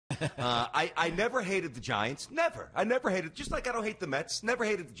I never hated the Giants. Never. I never hated, just like I don't hate the Mets. Never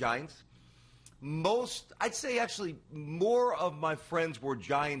hated the Giants. I'd say actually more of my friends were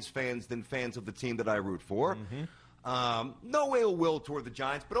Giants fans than fans of the team that I root for. No ill will toward the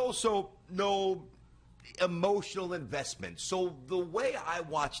Giants, but also no emotional investment. So the way I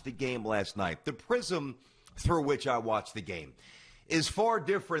watched the game last night, the prism through which I watched the game, is far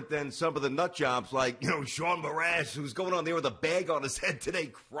different than some of the nut jobs like, Sean Mraz, who's going on there with a bag on his head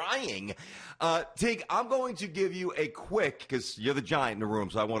today crying. Tig, I'm going to give you a quick, because you're the giant in the room,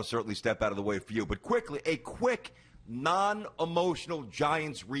 so I want to certainly step out of the way for you, but quickly, a quick non-emotional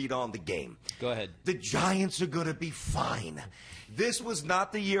Giants read on the game. Go ahead. The Giants are going to be fine. This was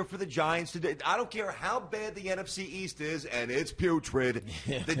not the year for the Giants to do. I don't care how bad the NFC East is, and it's putrid.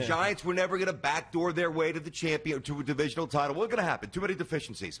 The Giants were never going to backdoor their way to to a divisional title. What's going to happen? Too many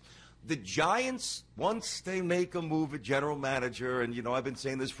deficiencies. The Giants, once they make a move at general manager, and I've been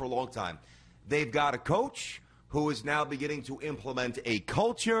saying this for a long time, they've got a coach who is now beginning to implement a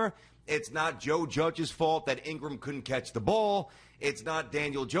culture. It's not Joe Judge's fault that Ingram couldn't catch the ball. It's not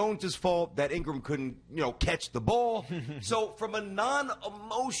Daniel Jones's fault that Ingram couldn't, catch the ball. So from a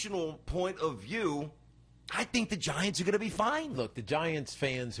non-emotional point of view, I think the Giants are going to be fine. Look, the Giants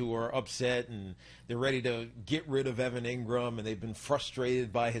fans who are upset and they're ready to get rid of Evan Ingram, and they've been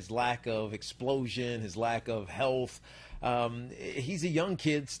frustrated by his lack of explosion, his lack of health. He's a young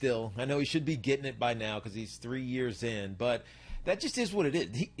kid still. I know he should be getting it by now because he's 3 years in, but that just is what it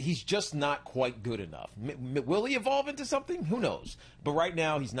is. He's just not quite good enough. Will he evolve into something? Who knows? But right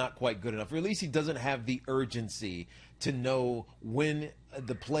now, he's not quite good enough. Or at least he doesn't have the urgency to know when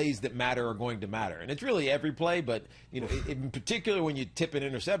the plays that matter are going to matter. And it's really every play, but in particular when you tip an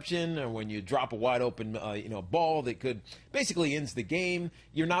interception or when you drop a wide open ball that could basically ends the game,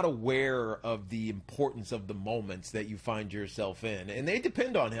 you're not aware of the importance of the moments that you find yourself in. And they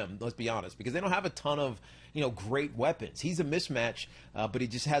depend on him, let's be honest, because they don't have a ton of great weapons. He's a mismatch, but he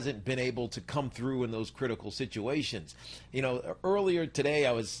just hasn't been able to come through in those critical situations. Earlier today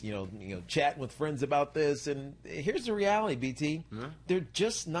I was chatting with friends about this, and here's the reality, BT. They're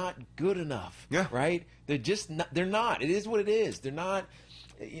just not good enough. Right? They're just not. They're not. It is what it is. They're not.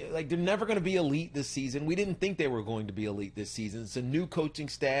 They're never going to be elite this season. We didn't think they were going to be elite this season. It's a new coaching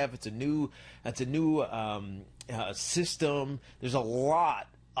staff. It's a new system. There's a lot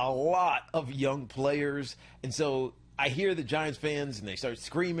of young players, and so I hear the Giants fans and they start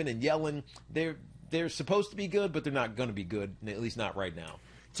screaming and yelling. They're supposed to be good, but they're not going to be good, at least not right now.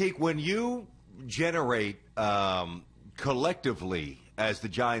 Take, when you generate collectively, as the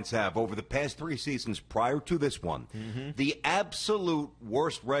Giants have over the past 3 seasons prior to this one, the absolute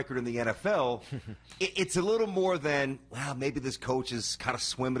worst record in the NFL, it's a little more than, maybe this coach is kind of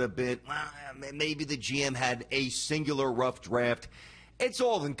swimming a bit. Maybe the GM had a singular rough draft. It's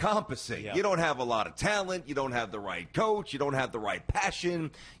all encompassing. You don't have a lot of talent. You don't have the right coach. You don't have the right passion.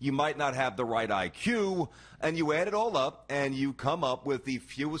 You might not have the right IQ. And you add it all up, and you come up with the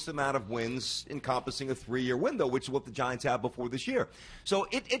fewest amount of wins encompassing a 3-year window, which is what the Giants have before this year. So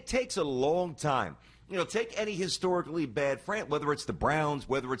it takes a long time. Take any historically bad franchise, whether it's the Browns,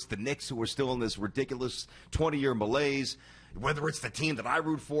 whether it's the Knicks, who are still in this ridiculous 20-year malaise, whether it's the team that I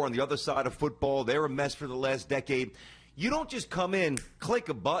root for on the other side of football. They're a mess for the last decade. You don't just come in, click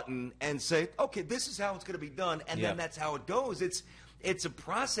a button, and say, okay, this is how it's going to be done, and then that's how it goes. It's a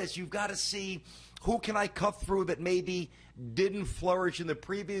process. You've got to see who can I cut through that maybe didn't flourish in the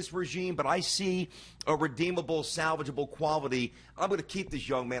previous regime, but I see a redeemable, salvageable quality. I'm going to keep this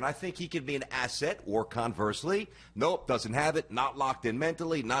young man. I think he can be an asset, or conversely, nope, doesn't have it, not locked in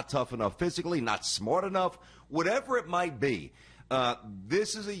mentally, not tough enough physically, not smart enough, whatever it might be.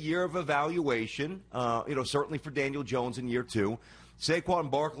 This is a year of evaluation, certainly for Daniel Jones in year 2. Saquon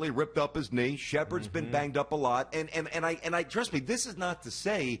Barkley ripped up his knee. Shepard's been banged up a lot. And I trust me, this is not to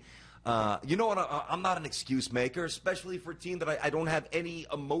say, I'm not an excuse maker, especially for a team that I don't have any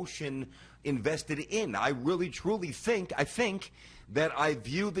emotion invested in. I really, truly think that I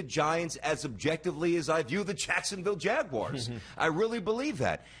view the Giants as objectively as I view the Jacksonville Jaguars. I really believe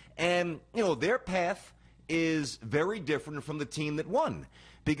that. And, their path is very different from the team that won,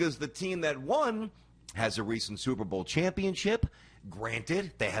 because the team that won has a recent Super Bowl championship.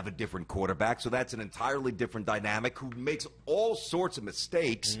 Granted, they have a different quarterback, so that's an entirely different dynamic, who makes all sorts of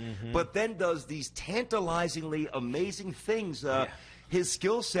mistakes, but then does these tantalizingly amazing things. His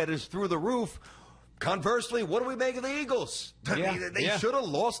skill set is through the roof. Conversely, what do we make of the Eagles? They should have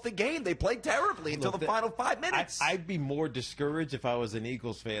lost the game. They played terribly until the final 5 minutes. I'd be more discouraged if I was an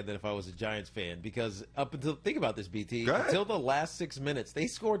Eagles fan than if I was a Giants fan, because think about this, BT. Until the last 6 minutes, they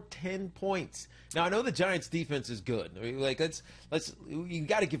scored 10 points. Now I know the Giants' defense is good. I mean, you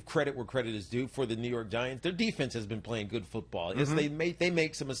got to give credit where credit is due for the New York Giants. Their defense has been playing good football. Yes, they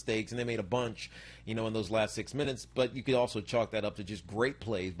make some mistakes, and they made a bunch, in those last 6 minutes. But you could also chalk that up to just great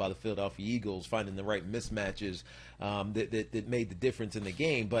plays by the Philadelphia Eagles, finding the right mismatches that made the difference in the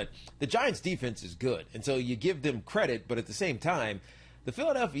game. But the Giants' defense is good, and so you give them credit. But at the same time, the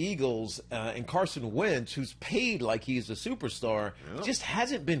Philadelphia Eagles and Carson Wentz, who's paid like he's a superstar, just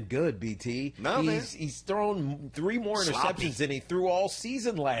hasn't been good, BT. No, he's thrown 3 more interceptions than he threw all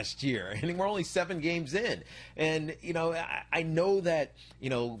season last year, and we're only 7 games in. And, I know that,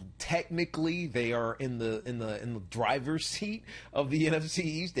 technically they are in the driver's seat of the NFC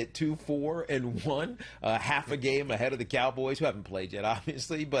East at 2-4-1, half a game ahead of the Cowboys, who haven't played yet,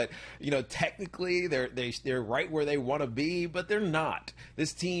 obviously. But, technically they're right where they want to be, but they're not.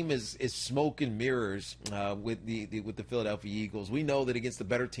 This team is smoke and mirrors with the Philadelphia Eagles. We know that against the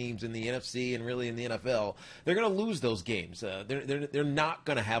better teams in the NFC and really in the NFL, they're going to lose those games. They're not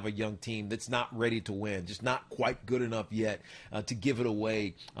going to have a young team that's not ready to win, just not quite good enough yet to give it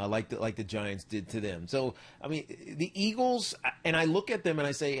away like the Giants did to them. So, I mean, the Eagles, and I look at them and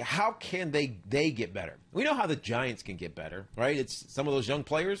I say, how can they get better? We know how the Giants can get better, right? It's some of those young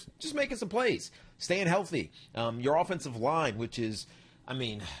players just making some plays, staying healthy. Your offensive line, which is, I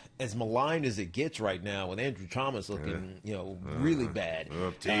mean, as maligned as it gets right now, with Andrew Thomas looking, really bad.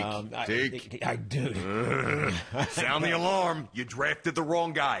 Take. I do. Sound the alarm. You drafted the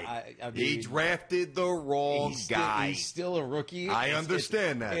wrong guy. He drafted the wrong guy. He's still a rookie. I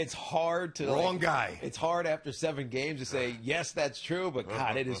understand that. It's hard to... Wrong guy. It's hard after 7 games to say, yes, that's true, but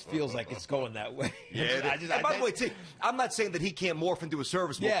God, it just feels like it's going that way. Yeah. By the way, T, I'm not saying that he can't morph into a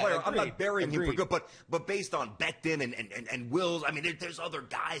serviceable player. I'm not burying him for good, but based on Becton and Wills, I mean, there's other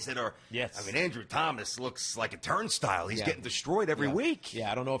guys that are. Yes. I mean, Andrew Thomas looks like a turnstile. He's getting destroyed every week.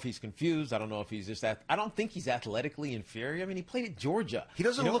 Yeah, I don't know if he's confused. I don't know if he's just that. I don't think he's athletically inferior. I mean, he played at Georgia. He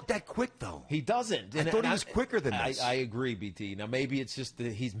doesn't look that quick, though. He doesn't. I thought he was quicker than this. I agree, BT. Now, maybe it's just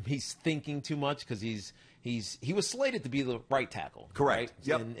that he's thinking too much because he was slated to be the right tackle. Correct.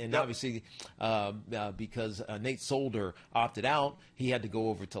 Right? And obviously, because Nate Solder opted out, he had to go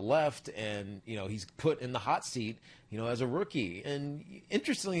over to left, and he's put in the hot seat, as a rookie. And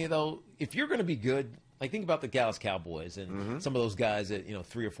interestingly, though, if you're going to be good, like think about the Dallas Cowboys and some of those guys that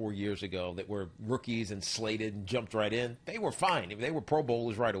 3 or 4 years ago that were rookies and slated and jumped right in, they were fine. They were Pro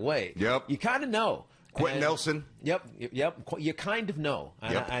Bowlers right away. Yep. You kind of know. Quentin Nelson. Yep. You kind of know,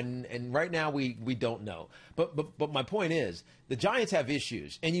 and right now we don't know. But my point is, the Giants have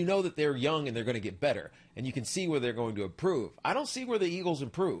issues, and you know that they're young and they're going to get better, and you can see where they're going to improve. I don't see where the Eagles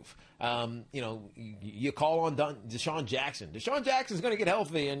improve. You call on Deshaun Jackson. Deshaun Jackson's going to get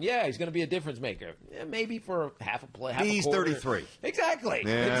healthy, and he's going to be a difference maker. Maybe for half a play. He's 33. Exactly.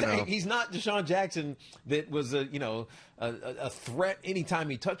 Yeah, he's not Deshaun Jackson that was a threat anytime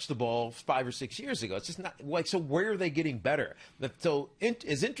he touched the ball 5 or 6 years ago. It's just not like, so where are they getting better? So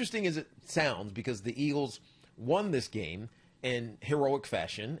as interesting as it sounds, because the Eagles won this game in heroic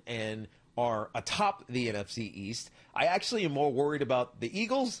fashion and are atop the NFC East, I actually am more worried about the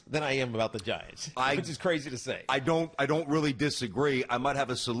Eagles than I am about the Giants, which is crazy to say. I don't really disagree. I might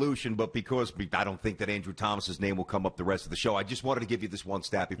have a solution, but because I don't think that Andrew Thomas's name will come up the rest of the show, I just wanted to give you this one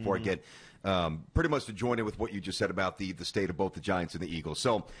stat before I get pretty much to join in with what you just said about the state of both the Giants and the Eagles.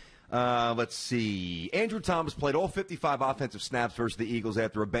 So let's see. Andrew Thomas played all 55 offensive snaps versus the Eagles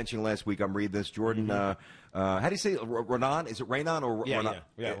after a benching last week. I'm reading this. Jordan, how do you say it? Renan? Is it Renan or Renan?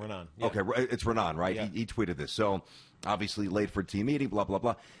 Yeah, Renan. Yeah. Okay, it's Renan, right? Yeah. He tweeted this. So obviously late for a team meeting, blah, blah,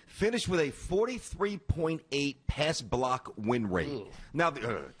 blah. Finished with a 43.8 pass block win rate. Ooh. Now,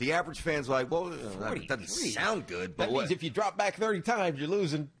 the average fan's like, well, that doesn't sound good. But that means if you drop back 30 times, you're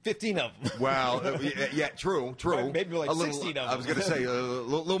losing 15 of them. Well, true. Right, maybe like 16 of them. I was going to say a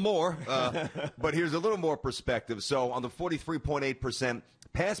little more. But here's a little more perspective. So on the 43.8%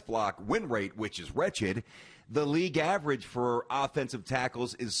 pass block win rate, which is wretched, the league average for offensive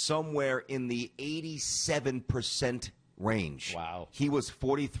tackles is somewhere in the 87% range. Wow. He was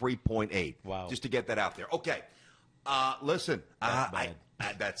 43.8. Wow. Just to get that out there. Okay. Listen,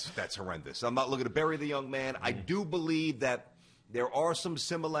 that's horrendous. I'm not looking to bury the young man. I do believe that There are some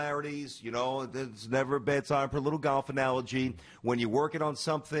similarities. You know, there's never a bad time for a little golf analogy. When you're working on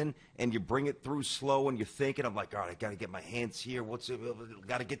something and you bring it through slow and you're thinking, I'm like, all right, I got to get my hands here.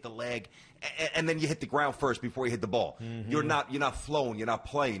 Got to get the leg. And then you hit the ground first before you hit the ball. Mm-hmm. You're not flowing. You're not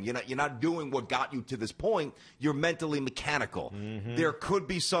playing. You're not doing what got you to this point. You're mentally mechanical. Mm-hmm. There could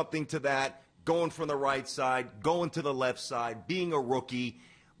be something to that, going from the right side, going to the left side, being a rookie.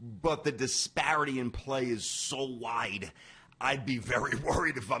 But the disparity in play is so wide. I'd be very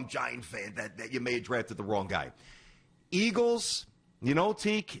worried if I'm Giant fan that you may have drafted the wrong guy. Eagles, you know,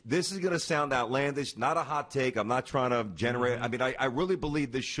 Teak, this is going to sound outlandish, not a hot take. I'm not trying to generate. I mean, I really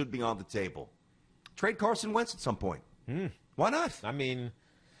believe this should be on the table. Trade Carson Wentz at some point. Why not? I mean,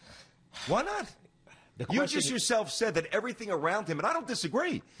 why not? You just yourself said that everything around him, and I don't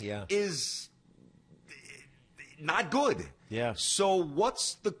disagree, is not good. Yeah. So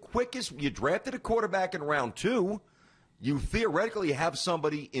what's the quickest? You drafted a quarterback in round 2. You theoretically have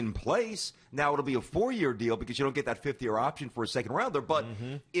somebody in place. Now it'll be a 4-year deal because you don't get that 5th-year option for a second rounder. But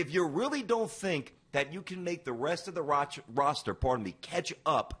if you really don't think that you can make the rest of the roster, catch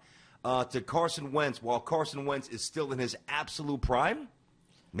up to Carson Wentz while Carson Wentz is still in his absolute prime,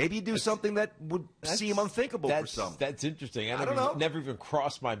 maybe you do something that would seem unthinkable for some. That's interesting. I don't know. Never even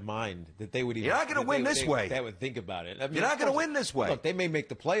crossed my mind that they would even. You're not going to win this way. They would think about it. I mean, you're not going to win this way. Look, they may make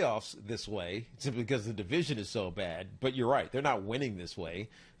the playoffs this way simply because the division is so bad. But you're right. They're not winning this way.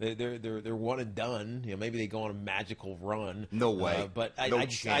 They're one and done. You know, maybe they go on a magical run. No way. But I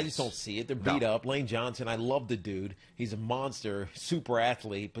just don't see it. They're beat up. Lane Johnson, I love the dude. He's a monster, super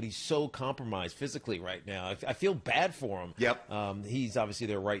athlete, but he's so compromised physically right now. I feel bad for him. Yep. He's obviously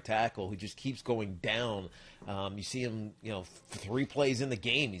their right tackle who just keeps going down. You see him, 3 plays in the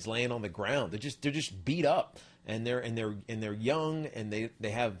game, he's laying on the ground. They're just beat up, and they're young, and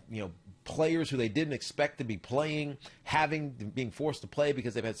they have players who they didn't expect to be playing, being forced to play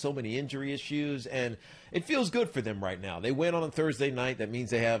because they've had so many injury issues, and it feels good for them right now. They win on a Thursday night. That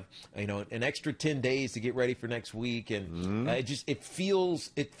means they have an extra 10 days to get ready for next week, and it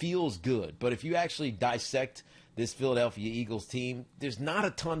feels good. But if you actually dissect this Philadelphia Eagles team, there's not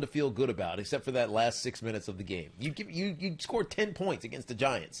a ton to feel good about except for that last 6 minutes of the game. You scored 10 points against the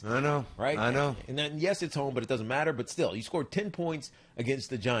Giants. I know. Right? I know. And then, yes, it's home, but it doesn't matter. But still, you scored 10 points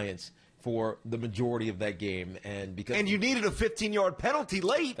against the Giants for the majority of that game. And you needed a 15-yard penalty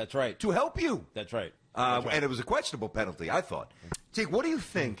late. That's right. To help you. That's right. And it was a questionable penalty, I thought. Teak, what do you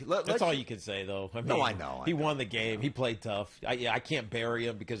think? That's all you can say, though. I mean, no, I know. He won the game. He played tough. I can't bury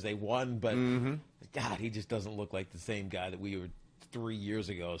him because they won, but God, he just doesn't look like the same guy that we were 3 years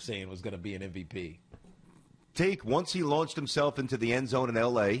ago saying was going to be an MVP. Teak, once he launched himself into the end zone in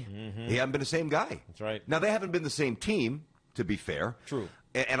L.A., he hasn't been the same guy. That's right. Now, they haven't been the same team, to be fair. True.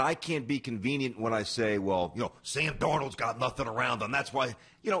 And I can't be convenient when I say, well, Sam Darnold's got nothing around him. That's why,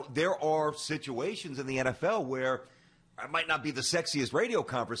 there are situations in the NFL where it might not be the sexiest radio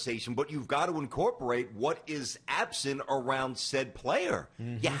conversation, but you've got to incorporate what is absent around said player.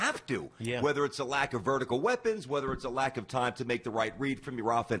 You have to. Yeah. Whether it's a lack of vertical weapons, whether it's a lack of time to make the right read from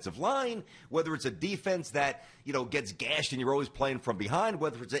your offensive line, whether it's a defense that, gets gashed and you're always playing from behind,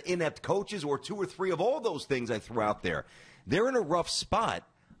 whether it's inept coaches or 2 or 3 of all those things I threw out there. They're in a rough spot.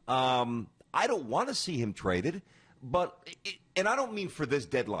 I don't want to see him traded, and I don't mean for this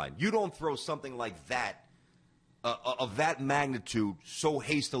deadline. You don't throw something like that, of that magnitude, so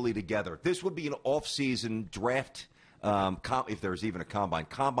hastily together. This would be an off-season draft, if there's even a combine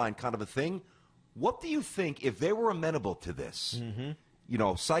kind of a thing. What do you think, if they were amenable to this,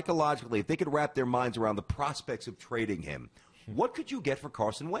 psychologically, if they could wrap their minds around the prospects of trading him, what could you get for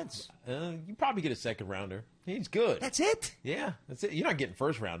Carson Wentz? You probably get a second rounder. He's good. That's it? Yeah, that's it. You're not getting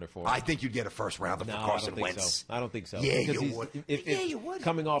first rounder for him. I think you'd get a first rounder for Carson Wentz. I don't think so. Yeah, you would. You would.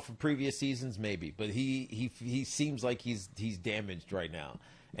 Coming off of previous seasons, maybe. But he seems like he's damaged right now.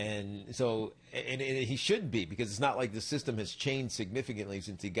 And so, and he should be, because it's not like the system has changed significantly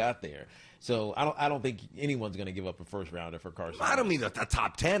since he got there. So I don't think anyone's going to give up a first rounder for Carson. I don't mean a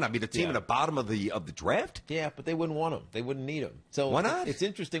top 10. I mean a team in the bottom of the draft. Yeah, but they wouldn't want him. They wouldn't need him. So why not? It's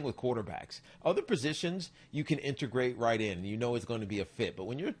interesting with quarterbacks. Other positions you can integrate right in. You know it's going to be a fit. But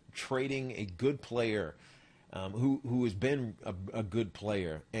when you're trading a good player, who has been a good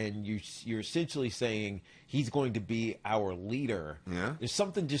player, and you're essentially saying he's going to be our leader. Yeah. There's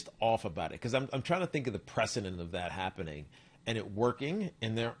something just off about it, because I'm trying to think of the precedent of that happening and it working,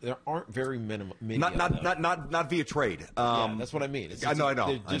 and there aren't very many. Not via trade. Yeah, that's what I mean. I know.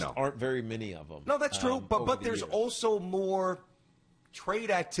 There just aren't very many of them. No, that's true. But there's also more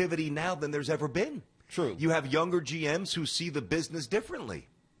trade activity now than there's ever been. True. You have younger GMs who see the business differently.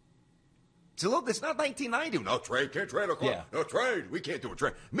 It's not 1990. No trade, can't trade. No trade. We can't do a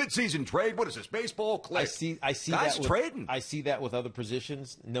trade. Mid-season trade. What is this? Baseball? Click. I see Guys that trading. I see that with other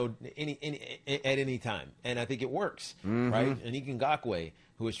positions. No, at any time, and I think it works. Right? And Ngakwe,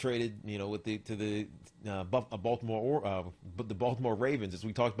 who was traded, with the Baltimore Ravens, as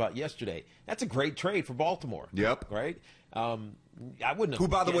we talked about yesterday. That's a great trade for Baltimore. Yep. Right. I wouldn't have. Who,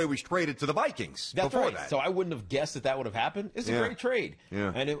 by the way, was traded to the Vikings before that. So I wouldn't have guessed that would have happened. It's a great trade.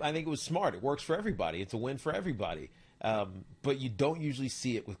 Yeah. And I think it was smart. It works for everybody. It's a win for everybody. But you don't usually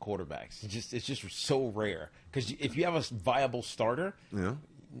see it with quarterbacks. It's just so rare. Because if you have a viable starter,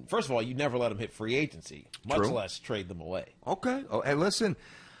 first of all, you never let them hit free agency, much less trade them away. Okay. Oh, and listen,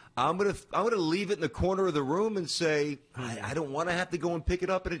 I'm gonna leave it in the corner of the room and say I don't want to have to go and pick it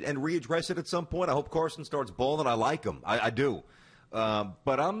up and readdress it at some point. I hope Carson starts balling. I like him. I do.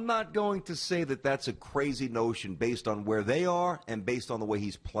 But I'm not going to say that that's a crazy notion based on where they are and based on the way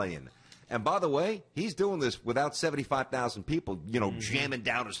he's playing. And by the way, he's doing this without 75,000 people, jamming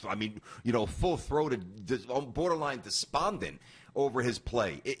down his, full-throated, borderline despondent over his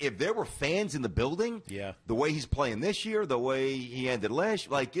play. If there were fans in the building, the way he's playing this year, the way he ended last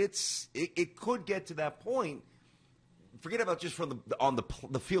year, it could get to that point. Forget about just on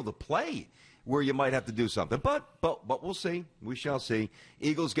the field of play, where you might have to do something. But we'll see. We shall see.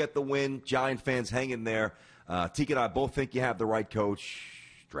 Eagles get the win. Giant fans hang in there. Tiki and I both think you have the right coach.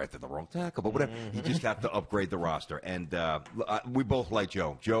 Drafted the wrong tackle, but whatever. You just have to upgrade the roster. And we both like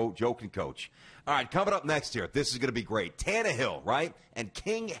Joe. Joe can coach. All right, coming up next here, this is going to be great. Tannehill, right? And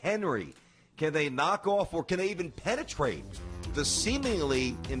King Henry. Can they knock off or can they even penetrate the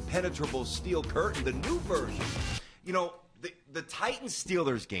seemingly impenetrable steel curtain, the new version? The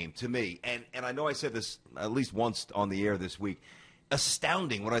Titans-Steelers game, to me, and I know I said this at least once on the air this week,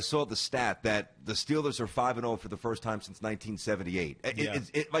 astounding when I saw the stat that the Steelers are 5-0 for the first time since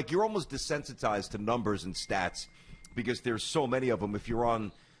 1978. You're almost desensitized to numbers and stats because there's so many of them. If you're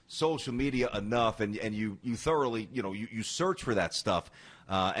on social media enough and you thoroughly, you search for that stuff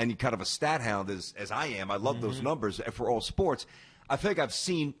and you kind of a stat hound as I am. I love those numbers for all sports. I think I've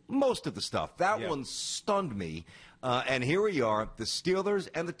seen most of the stuff. That one stunned me. And here we are, the Steelers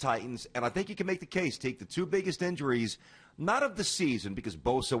and the Titans, and I think you can make the case, take the two biggest injuries, not of the season because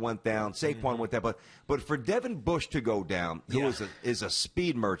Bosa went down, Saquon went down, but for Devin Bush to go down, who is a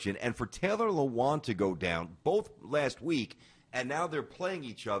speed merchant, and for Taylor Lewan to go down, both last week, and now they're playing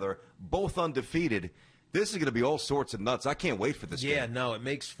each other, both undefeated. This is going to be all sorts of nuts. I can't wait for this game. Yeah, no, it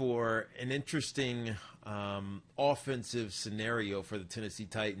makes for an interesting offensive scenario for the Tennessee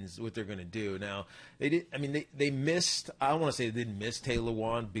Titans, what they're going to do. Now, they missed, I don't want to say they didn't miss Taylor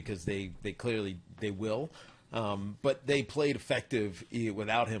Lewan because they clearly they will. But they played effective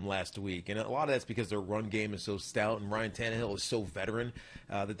without him last week, and a lot of that's because their run game is so stout, and Ryan Tannehill is so veteran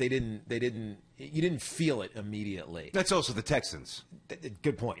that you didn't feel it immediately. That's also the Texans.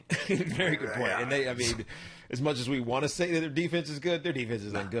 Good point. Very good point. And as much as we want to say that their defense is good, their defense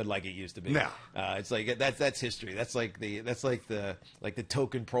isn't good like it used to be. No. It's like that's history. That's like the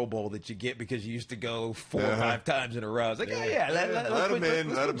token Pro Bowl that you get because you used to go 4 or 5 times in a row. It's like, let's put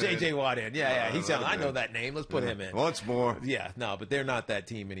JJ Watt in. I know that name. Let's put him in. Once more. Yeah, no, but they're not that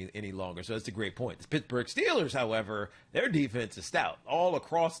team any longer. So that's a great point. The Pittsburgh Steelers, however, their defense is stout all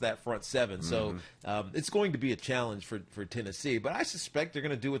across that front seven. So it's going to be a challenge for Tennessee. But I suspect they're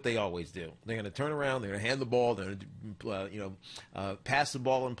going to do what they always do. They're going to turn around. They're going to hand the ball. They're going to pass the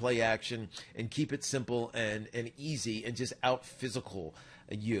ball in play action and keep it simple and easy and just out physical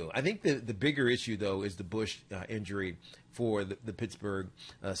you. I think the bigger issue though is the Bush injury for the Pittsburgh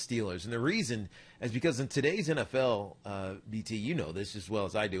Steelers, and the reason is because in today's NFL, BT, you know this as well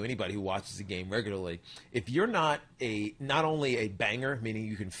as I do. Anybody who watches the game regularly, if you're not only a banger, meaning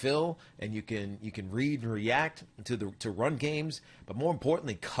you can fill and you can read and react to run games, but more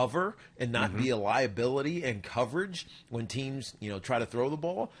importantly, cover and not be a liability and coverage when teams try to throw the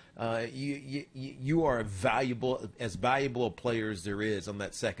ball. You are as valuable a player as there is on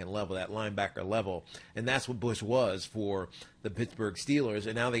that second level, that linebacker level, and that's what Bush was for the Pittsburgh Steelers,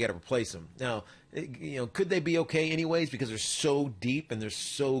 and now they got to replace him. Now, could they be okay anyways because they're so deep and they're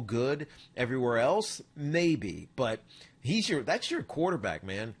so good everywhere else? Maybe, but that's your quarterback,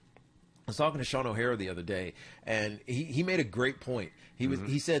 man. I was talking to Sean O'Hara the other day, and he made a great point.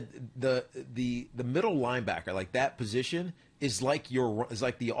 He said the middle linebacker, like that position, is like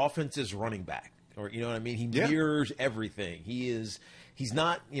the offense's running back. or you know what I mean. He Yeah. mirrors everything. He's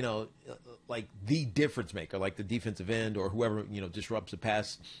not, like the difference maker, like the defensive end or whoever, disrupts the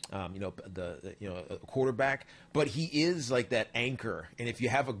pass, a quarterback. But he is like that anchor. And if you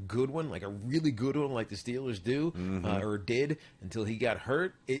have a good one, like a really good one, like the Steelers do or did until he got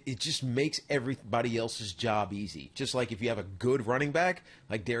hurt, it just makes everybody else's job easy. Just like if you have a good running back,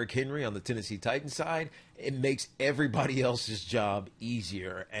 like Derrick Henry on the Tennessee Titans side, it makes everybody else's job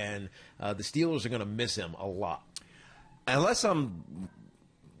easier. And the Steelers are going to miss him a lot. Unless I'm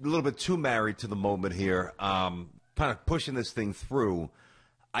a little bit too married to the moment here, kind of pushing this thing through,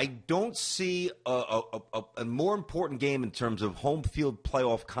 I don't see a more important game in terms of home field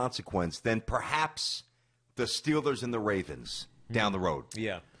playoff consequence than perhaps the Steelers and the Ravens down the road.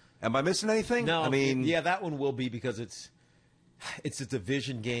 Yeah. Am I missing anything? No. I mean, yeah, that one will be because it's a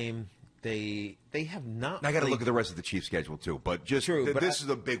division game. They have not. I got to look at the rest of the Chiefs' schedule too, but just True, this is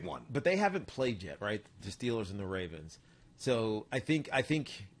a big one. But they haven't played yet, right? The Steelers and the Ravens. So I think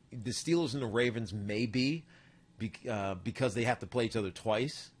the Steelers and the Ravens may be because they have to play each other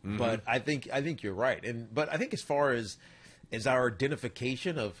twice. Mm-hmm. But I think you're right. But I think as far as our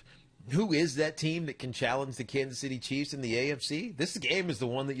identification of who is that team that can challenge the Kansas City Chiefs in the AFC, this game is the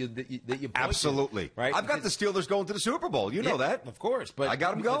one that you point absolutely to, right? I've got the Steelers going to the Super Bowl. You know that, of course. But I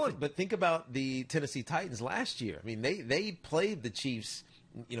got them going. But think about the Tennessee Titans last year. I mean, they played the Chiefs,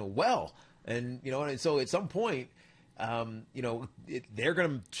 well, and and so at some point. They're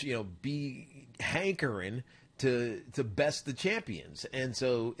going to, be hankering to best the champions. And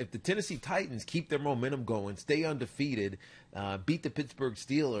so if the Tennessee Titans keep their momentum going, stay undefeated, beat the Pittsburgh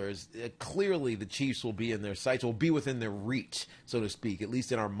Steelers, clearly the Chiefs will be in their sights, will be within their reach, so to speak, at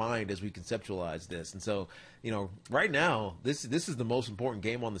least in our mind as we conceptualize this. And so, right now, this is the most important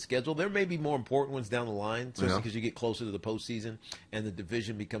game on the schedule. There may be more important ones down the line, especially because you get closer to the postseason and the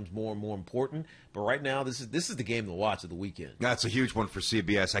division becomes more and more important. But right now, this is the game to watch of the weekend. That's a huge one for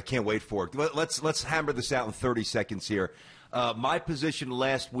CBS. I can't wait for it. Let's hammer this out in 30 seconds here. My position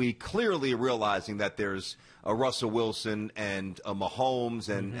last week, clearly realizing that there's a Russell Wilson and a Mahomes,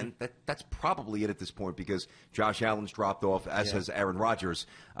 and that's probably it at this point because Josh Allen's dropped off, as has Aaron Rodgers.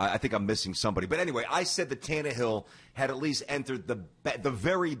 I think I'm missing somebody. But anyway, I said that Tannehill had at least entered the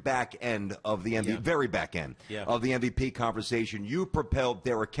very back end of the of the MVP conversation. You propelled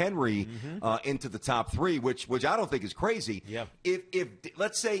Derrick Henry into the top three, which I don't think is crazy. Yeah. If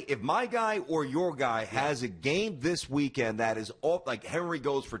let's say if my guy or your guy has a game this weekend that is all like Henry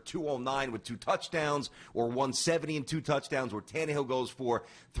goes for 209 with 2 touchdowns, or 170 and 2 touchdowns, or Tannehill goes for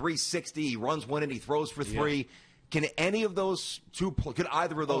 360, he runs one and he throws for 3. Can any of those could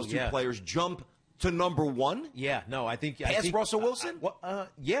either of those two players jump to number 1? Yeah, no, I think Russell Wilson?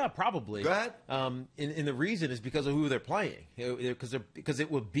 Yeah, probably. Go ahead. And the reason is because of who they're playing. Because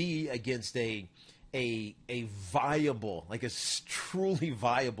it would be against a viable, like a truly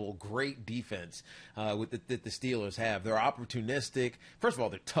viable, great defense that the Steelers have. They're opportunistic. First of all,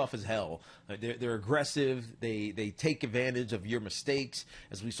 they're tough as hell. They're aggressive. They take advantage of your mistakes,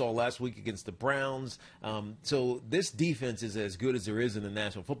 as we saw last week against the Browns. So this defense is as good as there is in the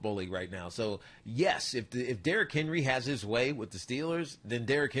National Football League right now. So yes, if Derrick Henry has his way with the Steelers, then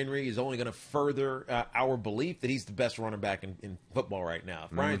Derrick Henry is only going to further our belief that he's the best running back in football right now.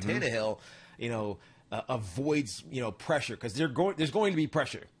 If Ryan Tannehill avoids, pressure, because there's going to be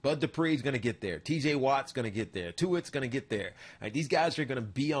pressure. Bud Dupree's going to get there. TJ Watt's going to get there. Tuitt's going to get there. Right, these guys are going to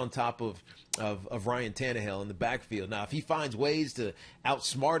be on top of Ryan Tannehill in the backfield. Now, if he finds ways to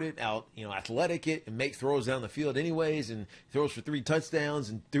outsmart it, athletic it, and make throws down the field anyways, and throws for 3 touchdowns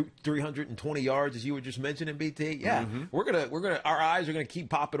and 320 yards, as you were just mentioning, BT, our eyes are gonna keep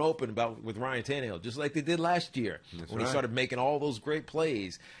popping open with Ryan Tannehill, just like they did last year when he started making all those great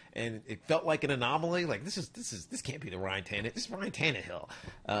plays. And it felt like an anomaly. Like this can't be the Ryan Tannehill. This is Ryan Tannehill.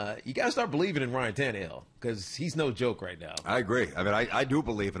 You got to start believing in Ryan Tannehill because he's no joke right now. I agree. I mean, I do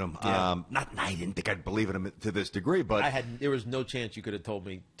believe in him. Yeah. I didn't think I'd believe in him to this degree, but there was no chance you could have told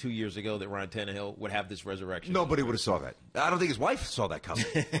me 2 years ago that Ryan Tannehill would have this resurrection. Nobody would have saw that. I don't think his wife saw that coming.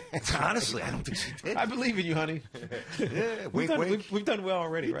 Honestly, I don't think she did. I believe in you, honey. Yeah, we've done well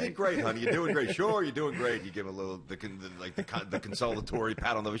already, right? You did great, honey. You're doing great. Sure, you're doing great. You give him a little the consolatory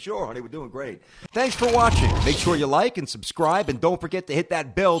pat on the sure, honey. We're doing great. Thanks for watching. Make sure you like and subscribe, and don't forget to hit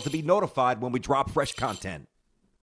that bell to be notified when we drop fresh content.